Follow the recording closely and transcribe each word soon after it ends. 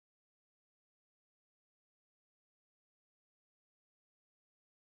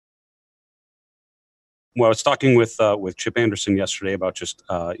Well, I was talking with Chip Anderson yesterday about just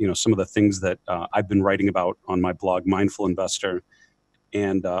some of the things that I've been writing about on my blog, Mindful Investor,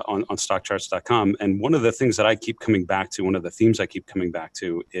 and on StockCharts.com. And one of the things that I keep coming back to, one of the themes I keep coming back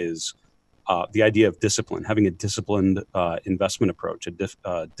to, is the idea of discipline, having a disciplined investment approach,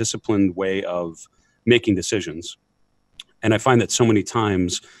 a disciplined way of making decisions. And I find that so many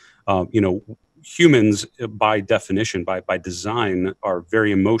times, humans by definition, by design, are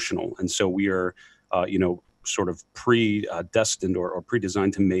very emotional, and so we are, sort of predestined or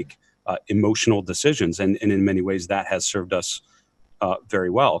pre-designed to make emotional decisions, and in many ways that has served us very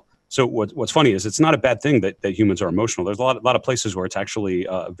well. So what's funny is it's not a bad thing that humans are emotional. There's a lot of places where it's actually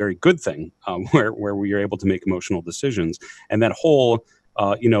a very good thing, where we are able to make emotional decisions, and that whole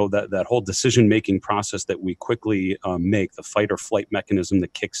that whole decision making process that we quickly make, the fight or flight mechanism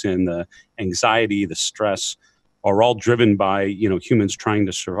that kicks in, the anxiety, the stress, are all driven by humans trying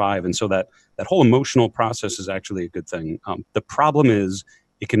to survive, and so that whole emotional process is actually a good thing. The problem is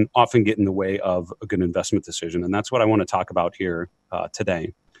it can often get in the way of a good investment decision, and that's what I want to talk about here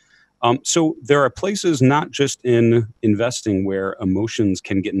today. So there are places not just in investing where emotions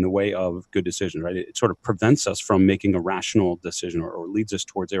can get in the way of good decisions, right? It sort of prevents us from making a rational decision, or leads us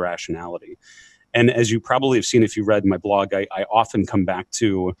towards irrationality. And as you probably have seen if you read my blog, I often come back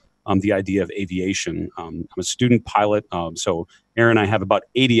to the idea of aviation. I'm a student pilot, so Aaron and I have about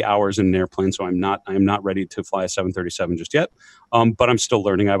 80 hours in an airplane, so I am not ready to fly a 737 just yet, but I'm still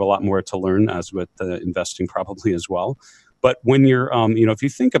learning. I have a lot more to learn, as with investing probably as well. But when you're, if you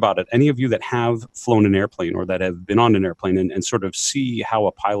think about it, any of you that have flown an airplane or that have been on an airplane and sort of see how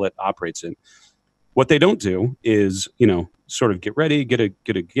a pilot operates it, what they don't do is, sort of get ready, get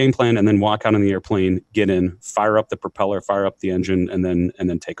a game plan, and then walk out on the airplane, get in, fire up the propeller, fire up the engine, and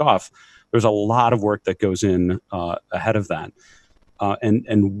then take off. There's a lot of work that goes in ahead of that.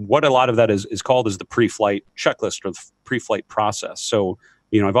 And what a lot of that is called is the pre-flight checklist, or the pre-flight process. So,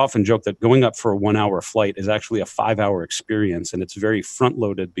 I've often joked that going up for a 1 hour flight is actually a 5 hour experience, and it's very front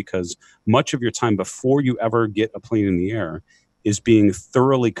loaded because much of your time before you ever get a plane in the air is being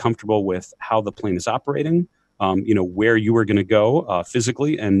thoroughly comfortable with how the plane is operating, where you are going to go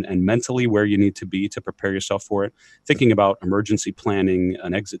physically and mentally, where you need to be to prepare yourself for it, thinking about emergency planning,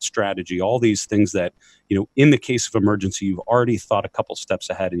 an exit strategy, all these things that, in the case of emergency, you've already thought a couple steps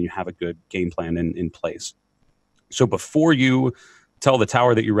ahead and you have a good game plan in place. So before you tell the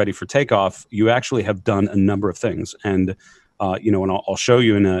tower that you're ready for takeoff, you actually have done a number of things. And and I'll show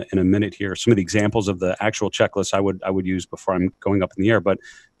you in a minute here some of the examples of the actual checklists I would use before I'm going up in the air. But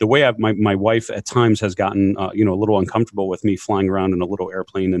the way my wife at times has gotten a little uncomfortable with me flying around in a little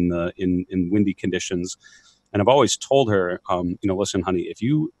airplane in windy conditions, and I've always told her, listen, honey, if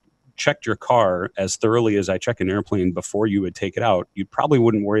you checked your car as thoroughly as I check an airplane before you would take it out, you probably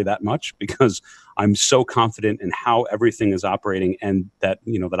wouldn't worry that much, because I'm so confident in how everything is operating, and that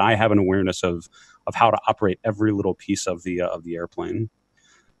that I have an awareness of how to operate every little piece of the airplane.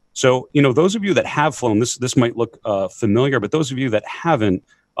 So, those of you that have flown, this might look familiar, but those of you that haven't,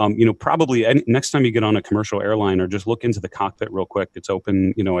 probably next time you get on a commercial airline, or just look into the cockpit real quick, it's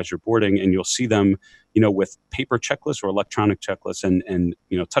open, as you're boarding, and you'll see them, with paper checklists or electronic checklists, and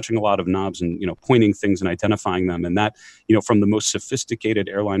touching a lot of knobs, and pointing things and identifying them, and that, from the most sophisticated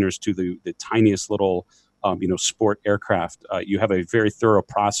airliners to the tiniest little sport aircraft, you have a very thorough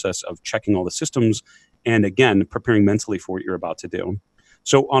process of checking all the systems, and again, preparing mentally for what you're about to do.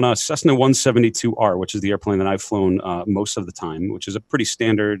 So on a Cessna 172R, which is the airplane that I've flown most of the time, which is a pretty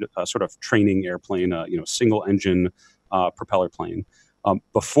standard sort of training airplane, single engine propeller plane.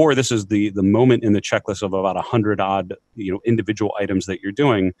 Before this is the moment in the checklist of about 100 odd individual items that you're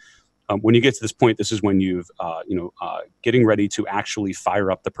doing. When you get to this point, this is when you've getting ready to actually fire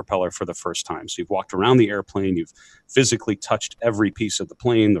up the propeller for the first time. So you've walked around the airplane, you've physically touched every piece of the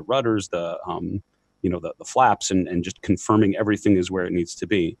plane, the rudders, the flaps, and just confirming everything is where it needs to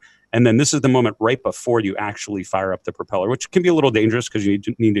be. And then this is the moment right before you actually fire up the propeller, which can be a little dangerous because you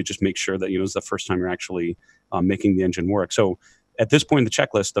need to just make sure that it's the first time you're actually making the engine work. So at this point in the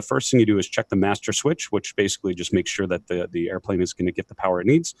checklist, the first thing you do is check the master switch, which basically just makes sure that the airplane is going to get the power it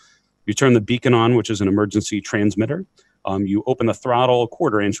needs. You turn the beacon on, which is an emergency transmitter. You open the throttle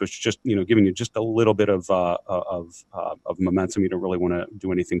 1/4 inch, which just giving you just a little bit of momentum. You don't really want to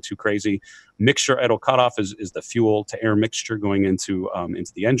do anything too crazy. Mixture idle cutoff is the fuel to air mixture going into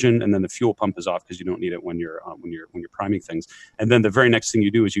the engine, and then the fuel pump is off because you don't need it when you're priming things. And then the very next thing you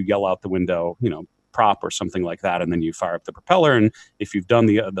do is you yell out the window, prop or something like that, and then you fire up the propeller. And if you've done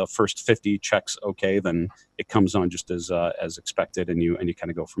the first 50 checks okay, then it comes on just as expected, and you kind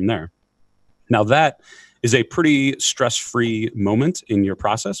of go from there. Now that is a pretty stress-free moment in your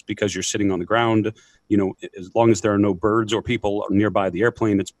process because you're sitting on the ground, as long as there are no birds or people nearby the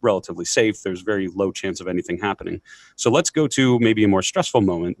airplane, it's relatively safe. There's very low chance of anything happening. So let's go to maybe a more stressful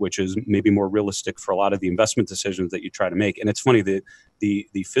moment, which is maybe more realistic for a lot of the investment decisions that you try to make. And it's funny that the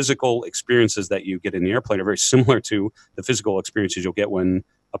physical experiences that you get in the airplane are very similar to the physical experiences you'll get when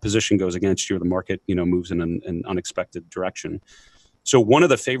a position goes against you or the market, moves in an unexpected direction. So one of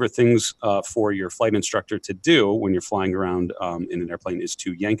the favorite things for your flight instructor to do when you're flying around in an airplane is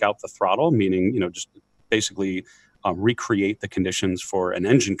to yank out the throttle, meaning, just basically recreate the conditions for an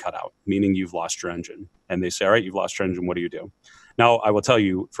engine cutout, meaning you've lost your engine. And they say, all right, you've lost your engine. What do you do? Now, I will tell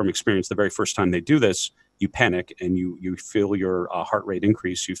you from experience, the very first time they do this, you panic and you feel your heart rate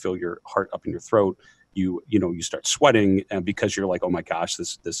increase. You feel your heart up in your throat. You start sweating because you're like, oh my gosh,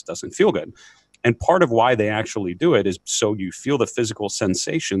 this doesn't feel good. And part of why they actually do it is so you feel the physical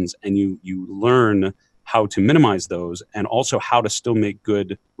sensations and you learn how to minimize those and also how to still make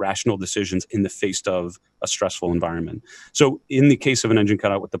good rational decisions in the face of a stressful environment. So in the case of an engine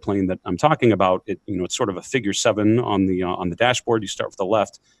cutout with the plane that I'm talking about, it's sort of a figure 7 on the dashboard. You start with the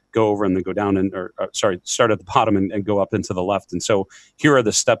left, go over and then go down start at the bottom and go up into the left. And so here are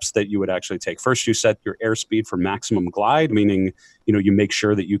the steps that you would actually take. First, you set your airspeed for maximum glide, meaning, you make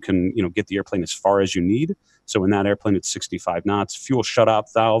sure that you can, get the airplane as far as you need. So in that airplane, it's 65 knots. Fuel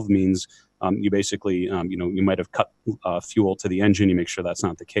shutoff valve means you basically, you might have cut fuel to the engine. You make sure that's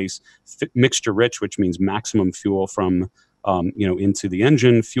not the case. Mixture rich, which means maximum fuel from, into the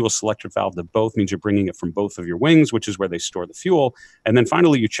engine. Fuel selector valve to both means you're bringing it from both of your wings, which is where they store the fuel. And then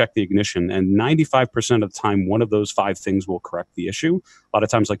finally, you check the ignition. And 95% of the time, one of those 5 things will correct the issue. A lot of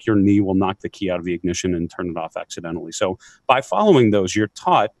times, like your knee will knock the key out of the ignition and turn it off accidentally. So by following those, you're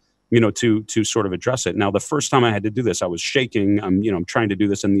taught to sort of address it. Now, the first time I had to do this, I was shaking. I'm trying to do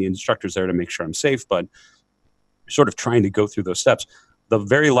this, and the instructor's there to make sure I'm safe, but sort of trying to go through those steps. The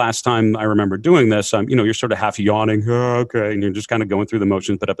very last time I remember doing this, you're sort of half yawning, oh, okay, and you're just kind of going through the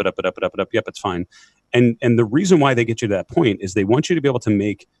motions, but up, yep, it's fine. And the reason why they get you to that point is they want you to be able to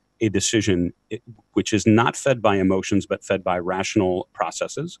make a decision which is not fed by emotions, but fed by rational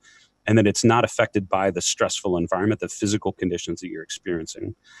processes. And that it's not affected by the stressful environment, the physical conditions that you're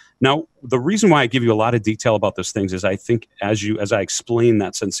experiencing. Now, the reason why I give you a lot of detail about those things is I think as I explain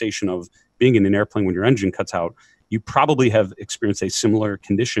that sensation of being in an airplane when your engine cuts out, you probably have experienced a similar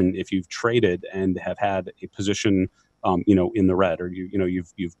condition if you've traded and have had a position in the red, or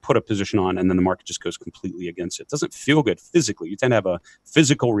you've put a position on and then the market just goes completely against it. It doesn't feel good physically. You tend to have a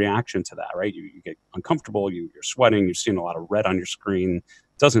physical reaction to that, right? You get uncomfortable, you're sweating, you're seeing a lot of red on your screen.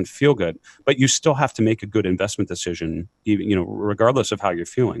 Doesn't feel good, but you still have to make a good investment decision, even regardless of how you're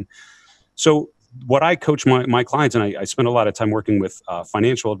feeling. So what I coach my clients, and I spend a lot of time working with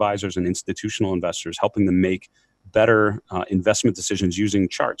financial advisors and institutional investors, helping them make better investment decisions using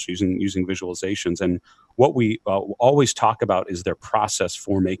charts, using visualizations. And what we always talk about is their process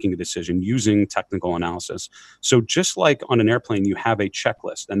for making a decision using technical analysis. So just like on an airplane, you have a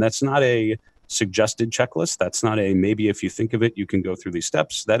checklist, and that's not a suggested checklist. That's not a maybe if you think of it, you can go through these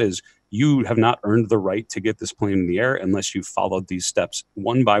steps. That is, you have not earned the right to get this plane in the air unless you've followed these steps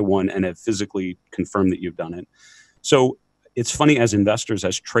one by one and have physically confirmed that you've done it. So it's funny, as investors,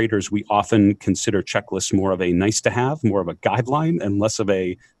 as traders, we often consider checklists more of a nice to have, more of a guideline, and less of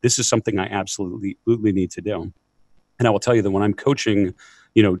a, this is something I absolutely need to do. And I will tell you that when I'm coaching,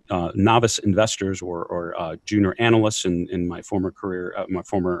 novice investors or junior analysts in my former career, my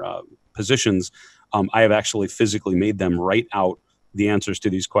former positions, I have actually physically made them write out the answers to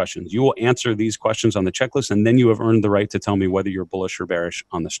these questions. You will answer these questions on the checklist, and then you have earned the right to tell me whether you're bullish or bearish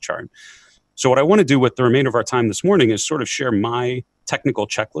on this chart. So what I want to do with the remainder of our time this morning is sort of share my technical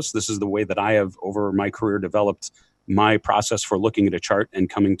checklist. This is the way that I have, over my career, developed my process for looking at a chart and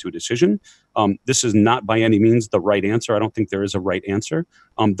coming to a decision. This is not by any means the right answer. I don't think there is a right answer.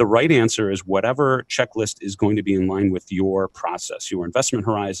 The right answer is whatever checklist is going to be in line with your process, your investment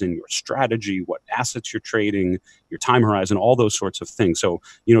horizon, your strategy, what assets you're trading, your time horizon, all those sorts of things. So,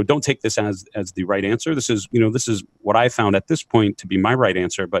 don't take this as the right answer. This is what I found at this point to be my right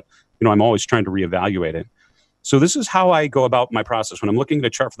answer, but, I'm always trying to reevaluate it. So this is how I go about my process when I'm looking at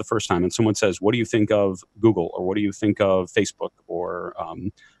a chart for the first time and someone says, what do you think of Google, or what do you think of Facebook, or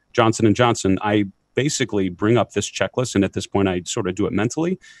Johnson & Johnson? I basically bring up this checklist, and at this point I sort of do it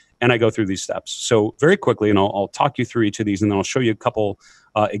mentally, and I go through these steps. So very quickly, and I'll talk you through each of these, and then I'll show you a couple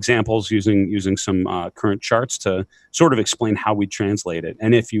examples using some current charts to sort of explain how we translate it.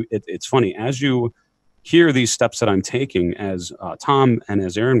 And it's funny, as you hear these steps that I'm taking, as Tom and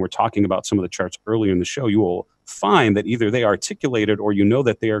as Aaron were talking about some of the charts earlier in the show, you will find that either they articulated or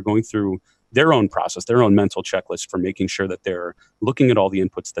that they are going through their own process, their own mental checklist for making sure that they're looking at all the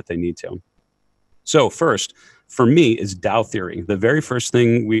inputs that they need to. So first, for me, is Dow theory. The very first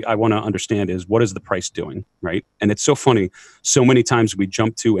thing I want to understand is, what is the price doing, right? And it's so funny. So many times we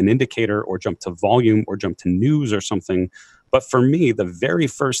jump to an indicator or jump to volume or jump to news or something. But for me, the very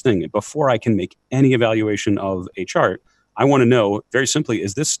first thing, before I can make any evaluation of a chart, I want to know very simply,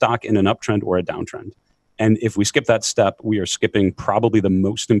 is this stock in an uptrend or a downtrend? And if we skip that step, we are skipping probably the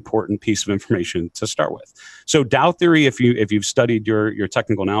most important piece of information to start with. So Dow theory, if you've studied your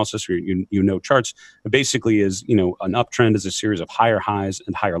technical analysis or you know charts, basically is, an uptrend is a series of higher highs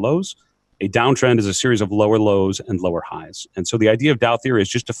and higher lows. A downtrend is a series of lower lows and lower highs. And so the idea of Dow theory is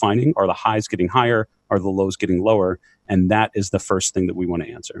just defining, are the highs getting higher, are the lows getting lower? And that is the first thing that we want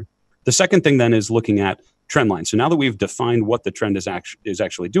to answer. The second thing then is looking at trend lines. So now that we've defined what the trend is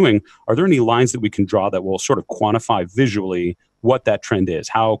actually doing, are there any lines that we can draw that will sort of quantify visually what that trend is,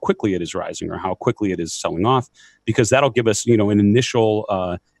 how quickly it is rising or how quickly it is selling off? Because that'll give us, an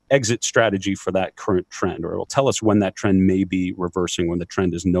initial exit strategy for that current trend, or it will tell us when that trend may be reversing, when the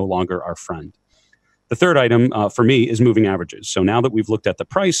trend is no longer our friend. The third item for me is moving averages. So now that we've looked at the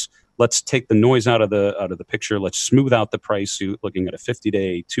price, let's take the noise out of the picture. Let's smooth out the price, looking at a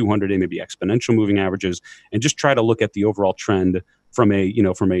 50-day, 200-day, maybe exponential moving averages, and just try to look at the overall trend from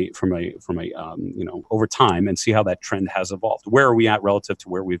over time and see how that trend has evolved. Where are we at relative to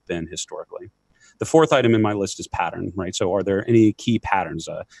where we've been historically? The fourth item in my list is pattern, right? So are there any key patterns?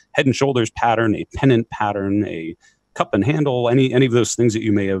 A head and shoulders pattern, a pennant pattern, a cup and handle, any of those things that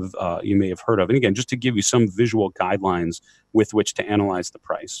you may have heard of. And again, just to give you some visual guidelines with which to analyze the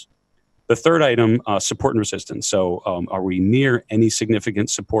price. The third item, support and resistance. So are we near any significant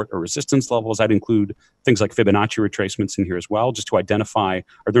support or resistance levels? I'd include things like Fibonacci retracements in here as well, just to identify,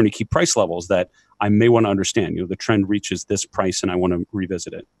 are there any key price levels that I may want to understand? The trend reaches this price and I want to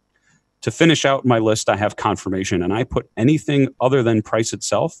revisit it. To finish out my list, I have confirmation, and I put anything other than price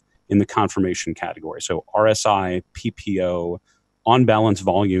itself in the confirmation category. So RSI, PPO, on balance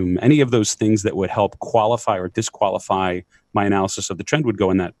volume, any of those things that would help qualify or disqualify my analysis of the trend would go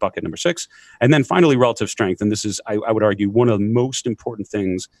in that bucket number 6. And then finally, relative strength. And this is, I would argue, one of the most important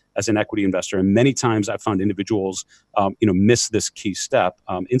things as an equity investor. And many times I've found individuals, miss this key step.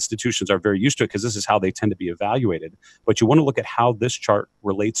 Institutions are very used to it because this is how they tend to be evaluated. But you want to look at how this chart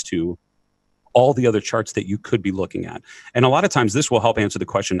relates to all the other charts that you could be looking at. And a lot of times this will help answer the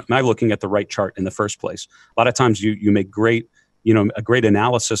question, am I looking at the right chart in the first place? A lot of times you make a great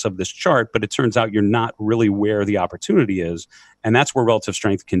analysis of this chart, but it turns out you're not really where the opportunity is. And that's where relative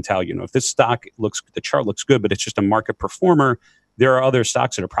strength can tell you, if this the chart looks good, but it's just a market performer, there are other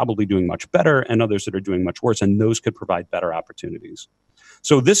stocks that are probably doing much better and others that are doing much worse, and those could provide better opportunities.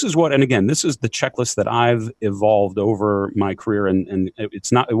 So this is and again, this is the checklist that I've evolved over my career, and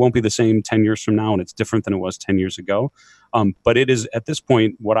it won't be the same 10 years from now, and it's different than it was 10 years ago. But it is, at this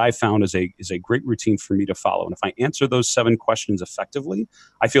point, what I found is a great routine for me to follow. And if I answer those 7 questions effectively,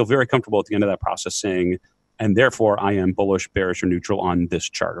 I feel very comfortable at the end of that process saying, and therefore I am bullish, bearish, or neutral on this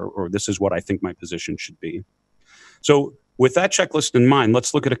chart, or this is what I think my position should be. So with that checklist in mind,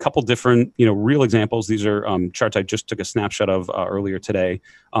 let's look at a couple different, real examples. These are charts I just took a snapshot of earlier today,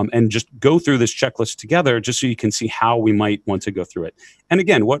 and just go through this checklist together, just so you can see how we might want to go through it. And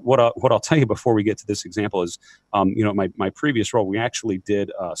again, what I'll tell you before we get to this example is, my previous role, we actually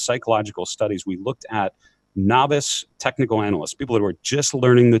did psychological studies. We looked at novice technical analysts, people that were just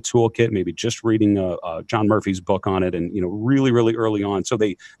learning the toolkit, maybe just reading John Murphy's book on it, and really, really early on. So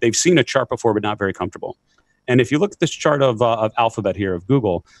they've seen a chart before, but not very comfortable. And if you look at this chart of Alphabet here of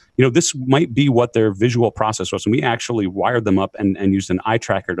Google, this might be what their visual process was. And we actually wired them up and used an eye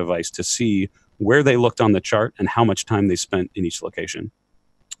tracker device to see where they looked on the chart and how much time they spent in each location.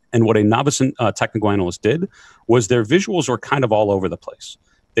 And what a novice technical analyst did was their visuals were kind of all over the place.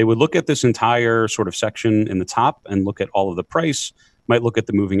 They would look at this entire sort of section in the top and look at all of the price, might look at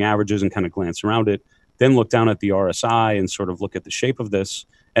the moving averages and kind of glance around it, then look down at the RSI and sort of look at the shape of this.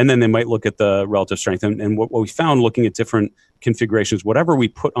 And then they might look at the relative strength. And what we found looking at different configurations, whatever we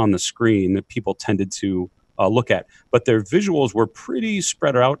put on the screen, that people tended to look at. But their visuals were pretty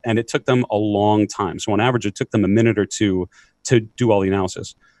spread out, and it took them a long time. So on average, it took them a minute or two to do all the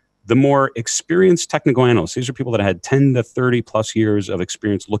analysis. The more experienced technical analysts, these are people that had 10 to 30 plus years of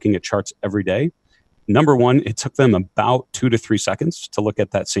experience looking at charts every day. Number one, it took them about 2 to 3 seconds to look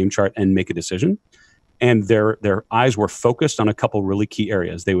at that same chart and make a decision. And their eyes were focused on a couple really key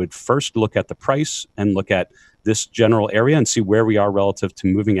areas. They would first look at the price and look at this general area and see where we are relative to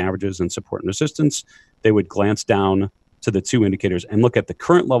moving averages and support and resistance. They would glance down to the 2 indicators and look at the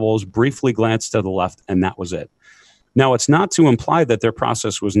current levels, briefly glance to the left, and that was it. Now, it's not to imply that their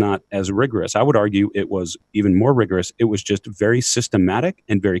process was not as rigorous. I would argue it was even more rigorous. It was just very systematic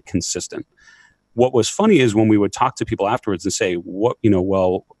and very consistent. What was funny is when we would talk to people afterwards and say,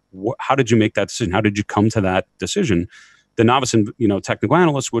 how did you make that decision? How did you come to that decision? The novice and technical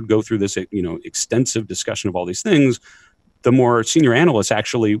analysts would go through this extensive discussion of all these things. The more senior analysts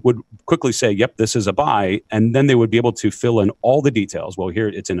actually would quickly say, yep, this is a buy. And then they would be able to fill in all the details. Well, here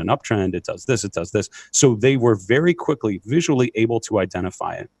it's in an uptrend. It does this, it does this. So they were very quickly visually able to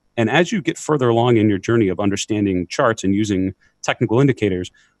identify it. And as you get further along in your journey of understanding charts and using technical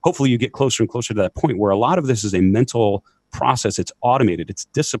indicators, hopefully you get closer and closer to that point where a lot of this is a mental process. It's automated, it's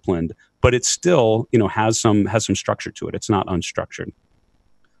disciplined, but it still, has some structure to it. It's not unstructured.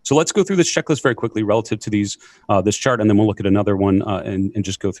 So let's go through this checklist very quickly relative to this chart, and then we'll look at another one and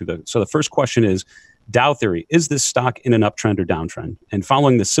just go through So the first question is Dow theory. Is this stock in an uptrend or downtrend? And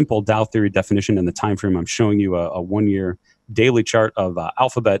following the simple Dow theory definition and the time frame, I'm showing you a 1-year daily chart of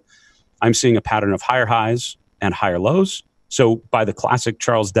Alphabet. I'm seeing a pattern of higher highs and higher lows. So by the classic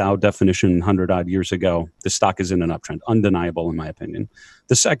Charles Dow definition 100 odd years ago, the stock is in an uptrend, undeniable in my opinion.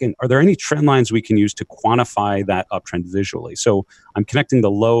 The second, are there any trend lines we can use to quantify that uptrend visually? So I'm connecting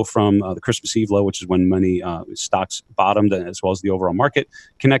the low from the Christmas Eve low, which is when many stocks bottomed, as well as the overall market,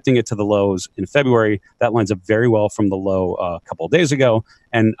 connecting it to the lows in February. That lines up very well from the low a couple of days ago.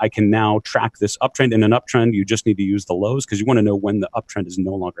 And I can now track this uptrend. In an uptrend, you just need to use the lows because you want to know when the uptrend is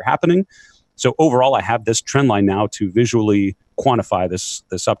no longer happening. So overall, I have this trend line now to visually quantify this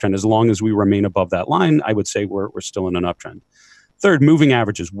uptrend. As long as we remain above that line, I would say we're still in an uptrend. Third, moving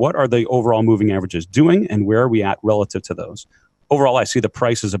averages. What are the overall moving averages doing, and where are we at relative to those? Overall, I see the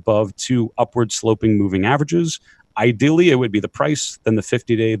price is above 2 upward sloping moving averages. Ideally, it would be the price, then the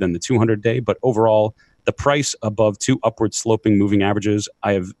 50-day, then the 200-day. But overall, the price above 2 upward sloping moving averages,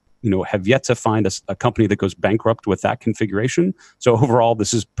 I have yet to find a company that goes bankrupt with that configuration. So overall,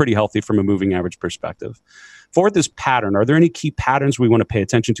 this is pretty healthy from a moving average perspective. Fourth is pattern. Are there any key patterns we want to pay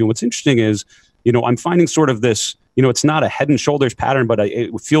attention to? And what's interesting is, I'm finding sort of this, it's not a head and shoulders pattern, but it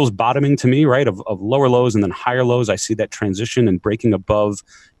feels bottoming to me, right? Of lower lows and then higher lows. I see that transition and breaking above,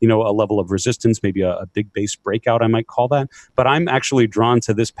 a level of resistance, maybe a big base breakout, I might call that. But I'm actually drawn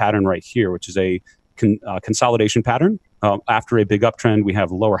to this pattern right here, which is a consolidation pattern. After a big uptrend, we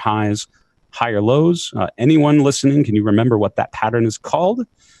have lower highs, higher lows. Anyone listening, can you remember what that pattern is called? It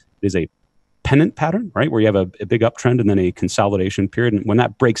is a pennant pattern, right? Where you have a big uptrend and then a consolidation period. And when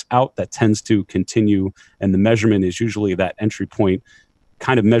that breaks out, that tends to continue. And the measurement is usually that entry point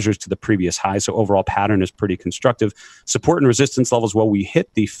kind of measures to the previous high. So overall pattern is pretty constructive. Support and resistance levels, well, we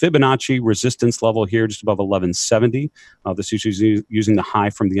hit the Fibonacci resistance level here just above 1170. This is using the high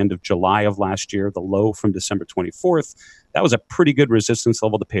from the end of July of last year, the low from December 24th. That was a pretty good resistance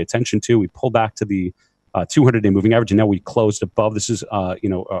level to pay attention to. We pulled back to the 200-day moving average, and now we closed above. This is,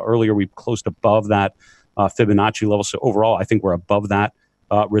 earlier we closed above that Fibonacci level. So overall, I think we're above that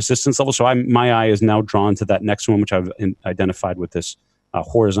resistance level. So my eye is now drawn to that next one, which I've identified with this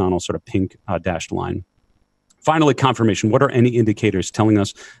horizontal sort of pink dashed line. Finally, confirmation. What are any indicators telling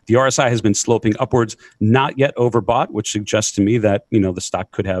us the RSI has been sloping upwards, not yet overbought, which suggests to me that, the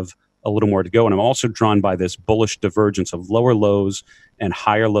stock could have a little more to go. And I'm also drawn by this bullish divergence of lower lows and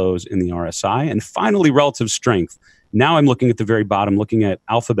higher lows in the RSI. And finally, relative strength. Now I'm looking at the very bottom, looking at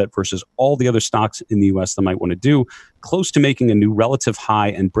Alphabet versus all the other stocks in the US that might want to do, close to making a new relative high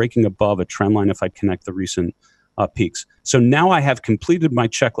and breaking above a trend line if I connect the recent peaks. So now I have completed my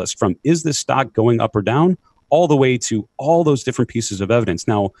checklist from is this stock going up or down, all the way to all those different pieces of evidence.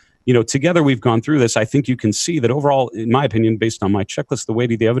 Now, together we've gone through this. I think you can see that overall, in my opinion, based on my checklist, the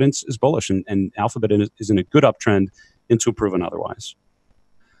weight of the evidence is bullish, and Alphabet is in a good uptrend until proven otherwise.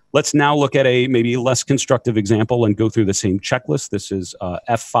 Let's now look at a maybe less constructive example and go through the same checklist. This is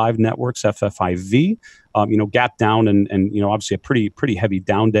F5 Networks, FFIV. Gap down and obviously a pretty heavy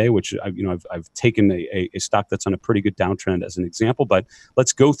down day, which I've taken a stock that's on a pretty good downtrend as an example. But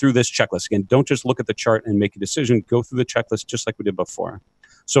let's go through this checklist again. Don't just look at the chart and make a decision. Go through the checklist just like we did before.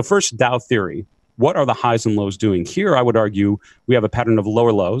 So first, Dow theory. What are the highs and lows doing? Here, I would argue we have a pattern of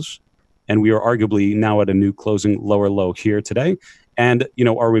lower lows, and we are arguably now at a new closing lower low here today. And,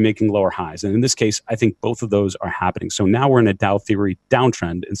 are we making lower highs? And in this case, I think both of those are happening. So now we're in a Dow theory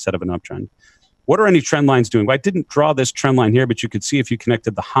downtrend instead of an uptrend. What are any trend lines doing? Well, I didn't draw this trend line here, but you could see if you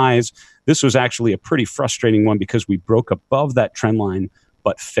connected the highs, this was actually a pretty frustrating one because we broke above that trend line,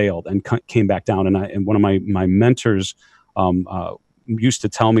 but failed and came back down. And one of my mentors used to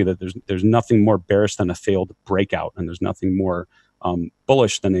tell me that there's nothing more bearish than a failed breakout, and there's nothing more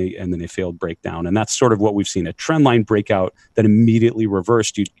bullish than a failed breakdown. And that's sort of what we've seen, a trend line breakout that immediately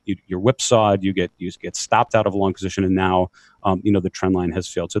reversed. You're whipsawed, you get stopped out of a long position, and now the trend line has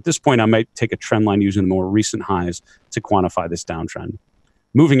failed. So at this point, I might take a trend line using the more recent highs to quantify this downtrend.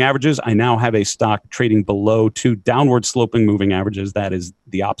 Moving averages, I now have a stock trading below 2 downward sloping moving averages. That is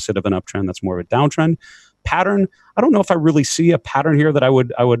the opposite of an uptrend. That's more of a downtrend. Pattern, I don't know if I really see a pattern here that I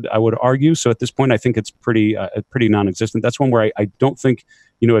would argue. So at this point, I think it's pretty non-existent. That's one where I don't think,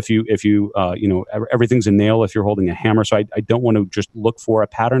 if you everything's a nail if you're holding a hammer. So I don't want to just look for a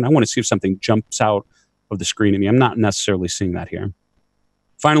pattern. I want to see if something jumps out of the screen at me. I'm not necessarily seeing that here.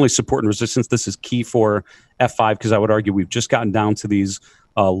 Finally, support and resistance. This is key for F5 because I would argue we've just gotten down to these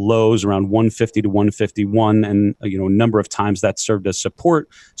lows around 150 to 151, and a number of times that served as support.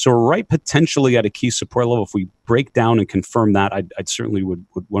 So we're right potentially at a key support level. If we break down and confirm that, I'd certainly would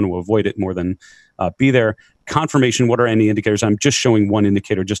want to avoid it more than be there. Confirmation, what are any indicators? I'm just showing one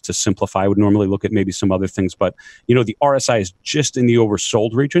indicator just to simplify. I would normally look at maybe some other things, but the RSI is just in the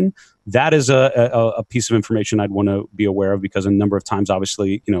oversold region. That is a piece of information I'd want to be aware of because a number of times,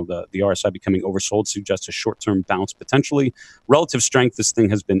 obviously, the RSI becoming oversold suggests a short-term bounce potentially. Relative strength, this thing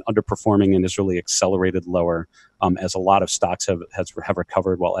has been underperforming and has really accelerated lower as a lot of stocks have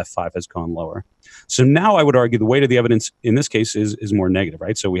recovered while F5 has gone lower. So now I would argue the weight of the evidence in this case is more negative,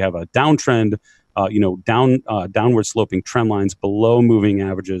 right? So we have a downtrend, downward sloping trend lines below moving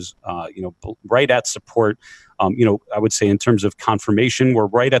averages, right at support. I would say in terms of confirmation, we're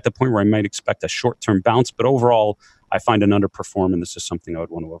right at the point where I might expect a short-term bounce, but overall, I find an underperform, and this is something I would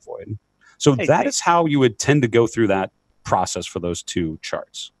want to avoid. So that is how you would tend to go through that process for those two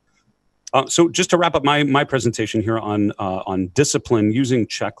charts. So just to wrap up my presentation here on discipline using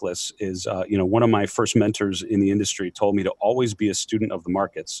checklists is, one of my first mentors in the industry told me to always be a student of the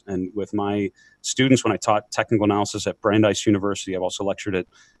markets. And with my students, when I taught technical analysis at Brandeis University, I've also lectured at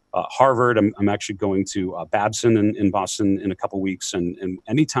Harvard. I'm actually going to Babson in Boston in a couple of weeks. And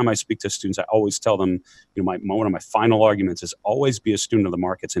anytime I speak to students, I always tell them, one of my final arguments is always be a student of the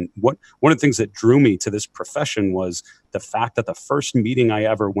markets. And one of the things that drew me to this profession was the fact that the first meeting I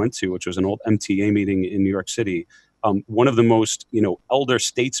ever went to, which was an old MTA meeting in New York City, one of the most, elder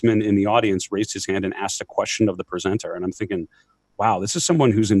statesmen in the audience raised his hand and asked a question of the presenter. And I'm thinking, wow, this is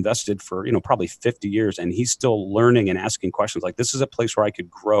someone who's invested for, probably 50 years and he's still learning and asking questions. Like, this is a place where I could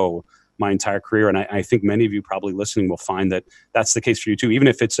grow my entire career. And I think many of you probably listening will find that that's the case for you too, even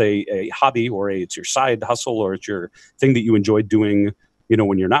if it's a hobby or it's your side hustle or it's your thing that you enjoy doing,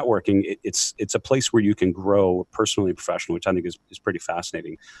 when you're not working. It's a place where you can grow personally and professionally, which I think is pretty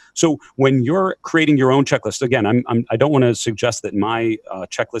fascinating. So when you're creating your own checklist, again, I don't want to suggest that my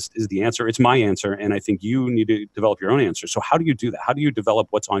checklist is the answer. It's my answer, and I think you need to develop your own answer. So how do you do that? How do you develop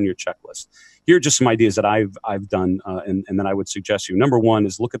what's on your checklist? Here are just some ideas that I've done, and then I would suggest you. Number one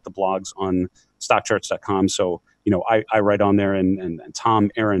is look at the blogs on stockcharts.com. So I write on there, and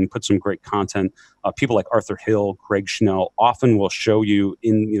Tom Aaron put some great content. People like Arthur Hill, Greg Schnell often will show you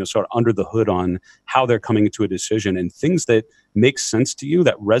in, sort of under the hood on how they're coming to a decision and things that make sense to you,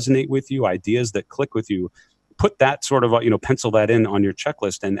 that resonate with you, ideas that click with you. Put that sort of, pencil that in on your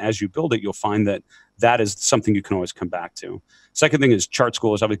checklist. And as you build it, you'll find that is something you can always come back to. Second thing is Chart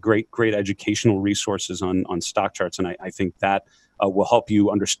School is obviously great educational resources on stock charts. And I think that will help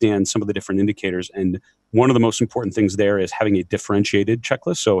you understand some of the different indicators. And one of the most important things there is having a differentiated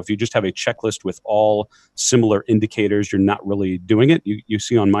checklist. So if you just have a checklist with all similar indicators, you're not really doing it. You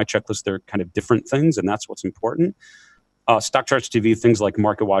see on my checklist, they're kind of different things, and that's what's important. Stock Charts TV, things like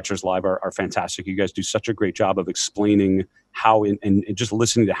Market Watchers Live are fantastic. You guys do such a great job of explaining how, and just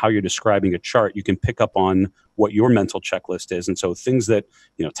listening to how you're describing a chart, you can pick up on what your mental checklist is. And so things that,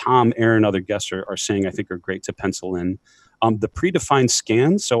 Tom, Aaron, other guests are saying, I think are great to pencil in. The predefined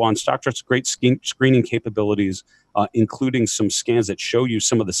scans. So on Stock Charts, great screening capabilities, including some scans that show you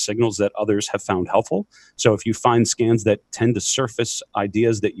some of the signals that others have found helpful. So if you find scans that tend to surface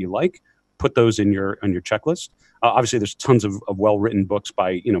ideas that you like, put those on your checklist. Obviously, there's tons of well-written books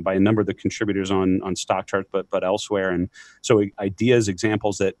by a number of the contributors on Stock Charts, but elsewhere. And so ideas,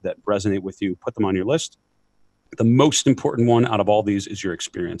 examples that resonate with you, put them on your list. The most important one out of all these is your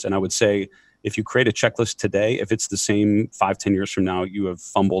experience. And I would say if you create a checklist today, if it's the same 5-10 years from now, you have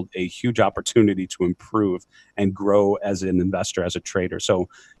fumbled a huge opportunity to improve and grow as an investor, as a trader. So,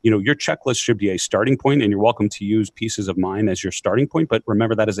 your checklist should be a starting point, and you're welcome to use pieces of mine as your starting point. But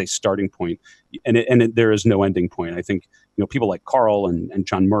remember, that is a starting point, and there is no ending point. I think, people like Carl and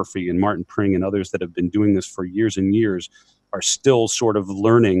John Murphy and Martin Pring and others that have been doing this for years and years are still sort of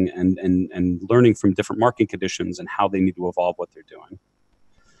learning and learning from different market conditions and how they need to evolve what they're doing.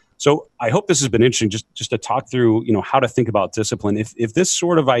 So I hope this has been interesting, just to talk through, how to think about discipline. If this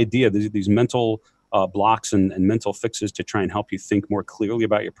sort of idea, these mental blocks and mental fixes to try and help you think more clearly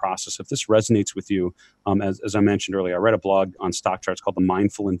about your process. If this resonates with you, as I mentioned earlier, I read a blog on stock charts called The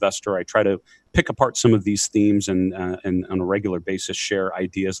Mindful Investor. I try to pick apart some of these themes and on a regular basis share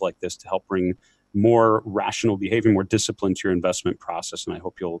ideas like this to help bring more rational behavior, more discipline to your investment process. And I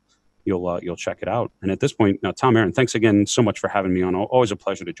hope you'll check it out. And at this point, now, Tom, Aaron, thanks again so much for having me on. Always a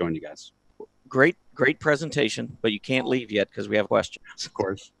pleasure to join you guys. Great presentation, but you can't leave yet because we have questions. Of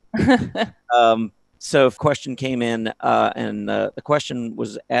course. So a question came in, and the question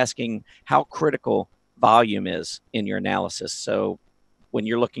was asking how critical volume is in your analysis. So when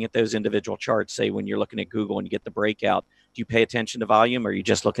you're looking at those individual charts, say when you're looking at Google and you get the breakout, do you pay attention to volume, or are you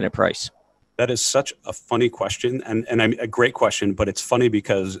just looking at price? That is such a funny question, and a great question, but it's funny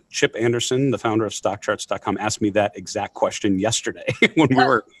because Chip Anderson, the founder of StockCharts.com, asked me that exact question yesterday when we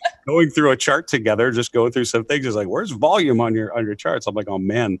were going through a chart together, just going through some things. He's like, "Where's volume on your charts?" I'm like, "Oh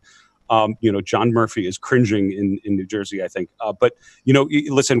man." John Murphy is cringing in New Jersey, I think. But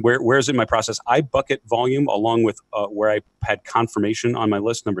listen, where is it in my process? I bucket volume along with where I had confirmation on my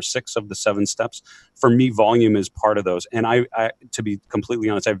list, number 6 of the 7 steps. For me, volume is part of those. And I to be completely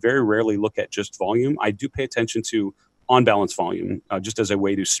honest, I very rarely look at just volume. I do pay attention to on balance volume, just as a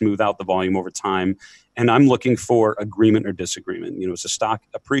way to smooth out the volume over time. And I'm looking for agreement or disagreement. Is a stock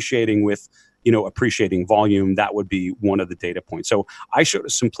appreciating with appreciating volume? That would be one of the data points. So I showed a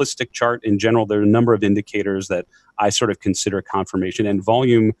simplistic chart. In general, there are a number of indicators that I sort of consider confirmation, and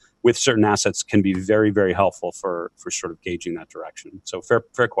volume with certain assets can be very, very helpful for sort of gauging that direction. So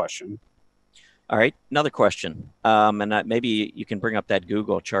fair question. All right, another question, and maybe you can bring up that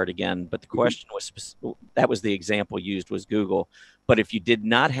Google chart again. But the question was, that was the example used, was Google. But if you did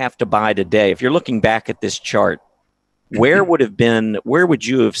not have to buy today, if you're looking back at this chart, where would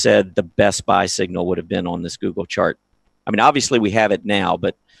you have said the best buy signal would have been on this Google chart? I mean, obviously we have it now,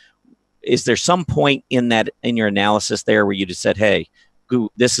 but is there some point in your analysis there where you just said, hey,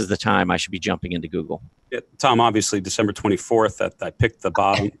 this is the time I should be jumping into Google? Yeah, Tom, obviously December 24th that I picked the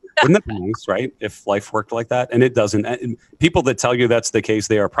bottom. Wouldn't that be nice, right? If life worked like that. And it doesn't. And people that tell you that's the case,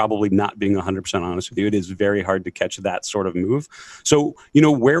 they are probably not being 100% honest with you. It is very hard to catch that sort of move. So,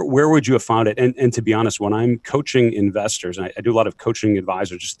 where would you have found it? And to be honest, when I'm coaching investors, and I do a lot of coaching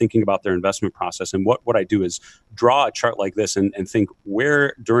advisors, just thinking about their investment process. And what I do is draw a chart like this and think,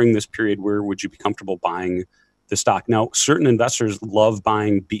 where during this period, where would you be comfortable buying the stock? Now, certain investors love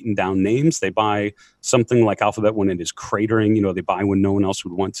buying beaten down names. They buy something like Alphabet when it is cratering. They buy when no one else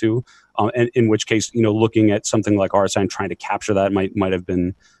would want to. And in which case, looking at something like RSI and trying to capture that might have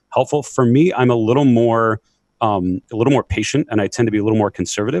been helpful. For me, I'm a little more patient, and I tend to be a little more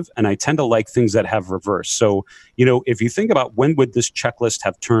conservative, and I tend to like things that have reverse. So, if you think about when would this checklist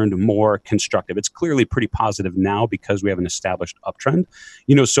have turned more constructive, it's clearly pretty positive now because we have an established uptrend.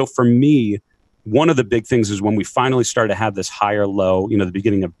 So for me, one of the big things is when we finally started to have this higher low, the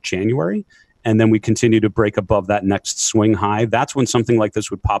beginning of January, and then we continue to break above that next swing high. That's when something like this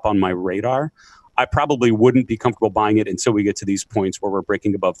would pop on my radar. I probably wouldn't be comfortable buying it until we get to these points where we're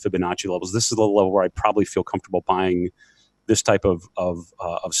breaking above Fibonacci levels. This is the level where I probably feel comfortable buying this type of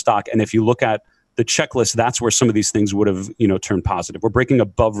stock. And if you look at the checklist, that's where some of these things would have, turned positive. We're breaking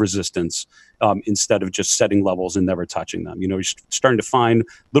above resistance instead of just setting levels and never touching them. You're starting to find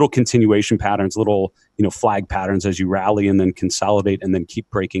little continuation patterns, little, flag patterns as you rally and then consolidate and then keep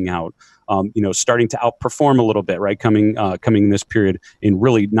breaking out. Starting to outperform a little bit, right? Coming in this period, and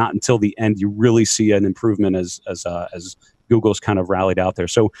really not until the end you really see an improvement as Google's kind of rallied out there.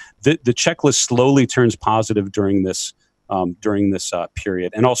 So the checklist slowly turns positive during this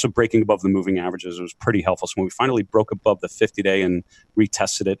period, and also breaking above the moving averages was pretty helpful. So when we finally broke above the 50-day and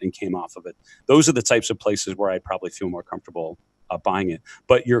retested it and came off of it, those are the types of places where I'd probably feel more comfortable buying it.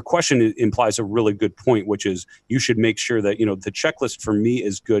 But your question implies a really good point, which is you should make sure that the checklist for me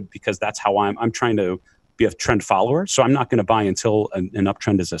is good because that's how I'm trying to be a trend follower. So I'm not going to buy until an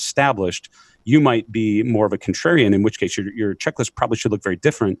uptrend is established. You might be more of a contrarian, in which case your checklist probably should look very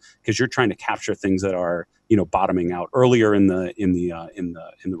different because you're trying to capture things that are bottoming out earlier in the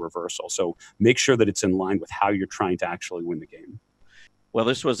reversal. So make sure that it's in line with how you're trying to actually win the game. Well,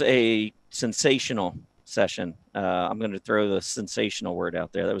 this was a sensational session. I'm going to throw the sensational word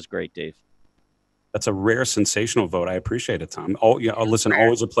out there. That was great, Dave. That's a rare sensational vote. I appreciate it, Tom. Listen,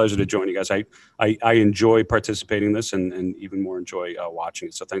 always a pleasure to join you guys. I enjoy participating in this and even more enjoy watching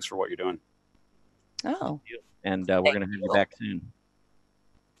it. So thanks for what you're doing. Oh. And we're going to have you back soon.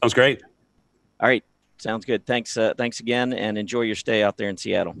 Sounds great. All right. Sounds good. Thanks again, and enjoy your stay out there in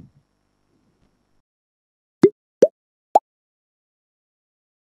Seattle.